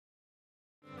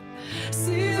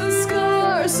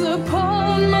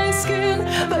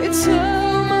They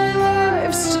tell my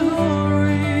life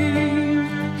story,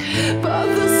 but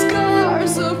the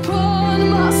scars upon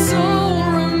my soul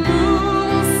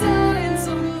remove signs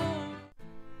of love.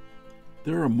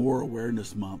 There are more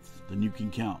awareness months than you can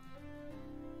count.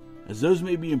 As those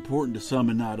may be important to some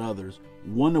and not others,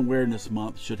 one awareness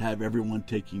month should have everyone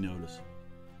taking notice.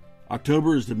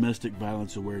 October is Domestic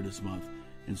Violence Awareness Month,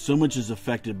 and so much is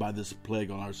affected by this plague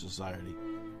on our society.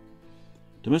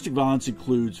 Domestic violence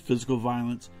includes physical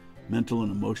violence, mental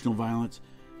and emotional violence.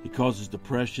 It causes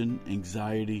depression,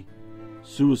 anxiety,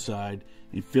 suicide,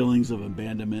 and feelings of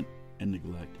abandonment and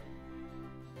neglect.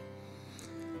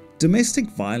 Domestic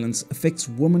violence affects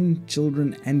women,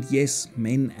 children, and yes,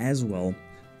 men as well.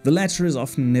 The latter is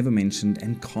often never mentioned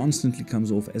and constantly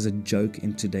comes off as a joke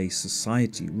in today's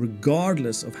society,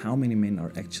 regardless of how many men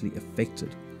are actually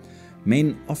affected.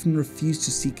 Men often refuse to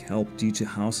seek help due to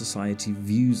how society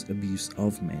views abuse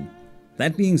of men.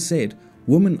 That being said,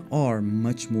 women are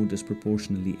much more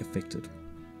disproportionately affected.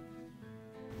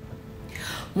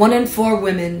 1 in 4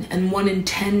 women and 1 in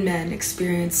 10 men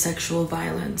experience sexual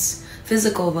violence,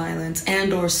 physical violence,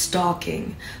 and/or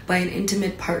stalking by an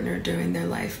intimate partner during their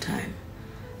lifetime.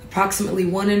 Approximately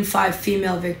 1 in 5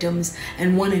 female victims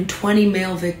and 1 in 20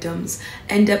 male victims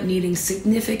end up needing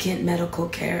significant medical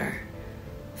care.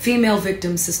 Female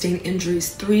victims sustain injuries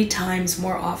 3 times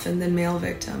more often than male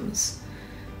victims.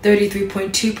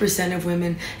 33.2% of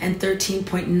women and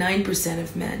 13.9%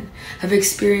 of men have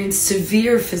experienced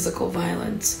severe physical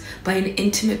violence by an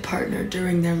intimate partner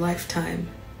during their lifetime.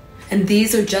 And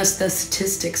these are just the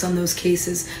statistics on those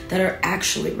cases that are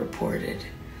actually reported.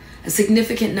 A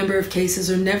significant number of cases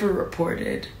are never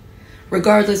reported.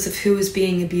 Regardless of who is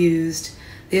being abused,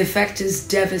 the effect is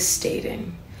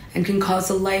devastating and can cause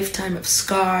a lifetime of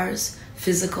scars,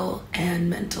 physical and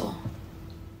mental.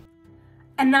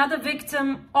 Another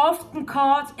victim, often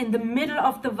caught in the middle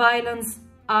of the violence,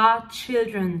 are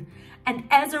children, and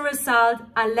as a result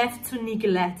are left to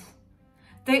neglect.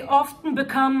 They often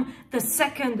become the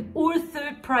second or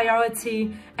third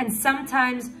priority, and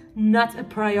sometimes not a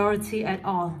priority at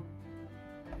all.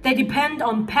 They depend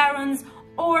on parents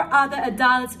or other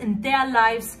adults in their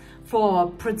lives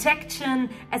for protection,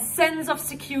 a sense of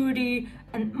security,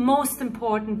 and most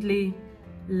importantly,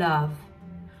 love.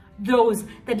 Those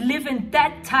that live in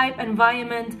that type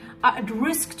environment are at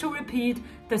risk to repeat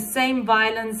the same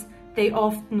violence they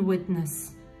often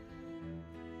witness.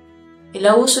 El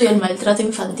abuso y el maltrato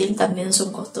infantil también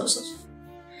son costosos.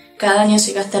 Cada año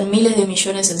se gastan miles de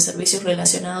millones en servicios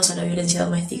relacionados a la violencia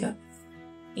doméstica.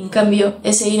 En cambio,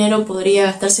 ese dinero podría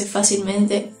gastarse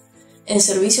fácilmente en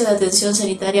servicios de atención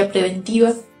sanitaria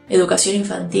preventiva, educación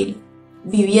infantil,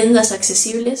 viviendas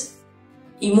accesibles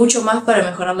y mucho más para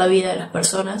mejorar la vida de las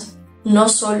personas, no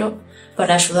solo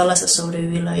para ayudarlas a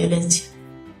sobrevivir la violencia.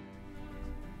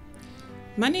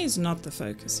 Money is not the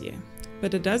focus here,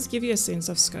 but it does give you a sense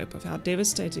of scope of how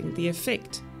devastating the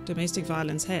effect domestic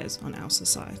violence has on our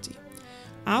society.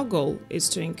 Our goal is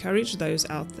to encourage those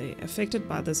out there affected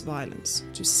by this violence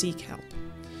to seek help.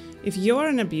 If you're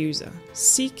an abuser,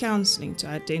 seek counseling to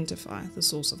identify the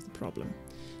source of the problem.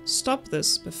 Stop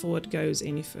this before it goes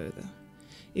any further.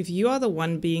 If you are the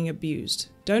one being abused,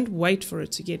 don't wait for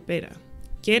it to get better.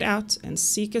 Get out and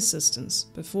seek assistance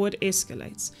before it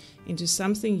escalates into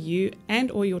something you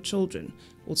and/or your children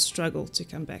will struggle to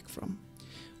come back from.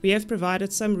 We have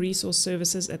provided some resource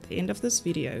services at the end of this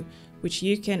video which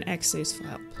you can access for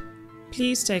help.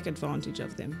 Please take advantage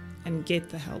of them and get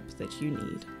the help that you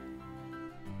need.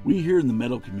 We here in the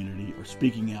metal community are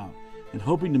speaking out and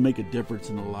hoping to make a difference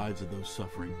in the lives of those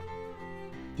suffering.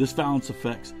 This violence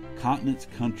affects continents,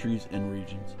 countries, and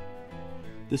regions.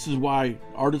 This is why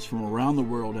artists from around the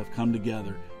world have come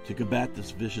together to combat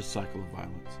this vicious cycle of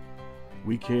violence.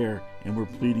 We care, and we're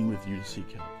pleading with you to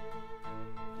seek help.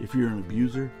 If you're an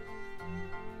abuser,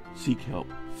 seek help.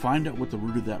 Find out what the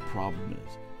root of that problem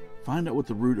is. Find out what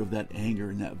the root of that anger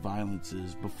and that violence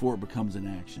is before it becomes an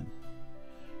action.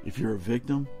 If you're a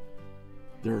victim,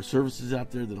 there are services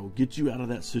out there that will get you out of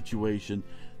that situation,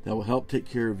 that will help take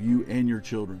care of you and your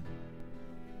children.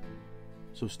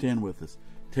 So stand with us.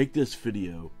 Take this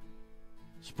video,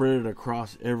 spread it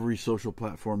across every social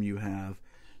platform you have,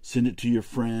 send it to your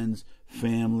friends,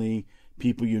 family,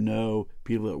 people you know,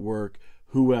 people at work,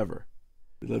 whoever.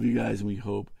 We love you guys, and we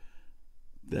hope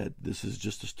that this is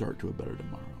just a start to a better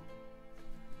tomorrow.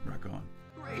 Rock on.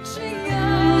 Reaching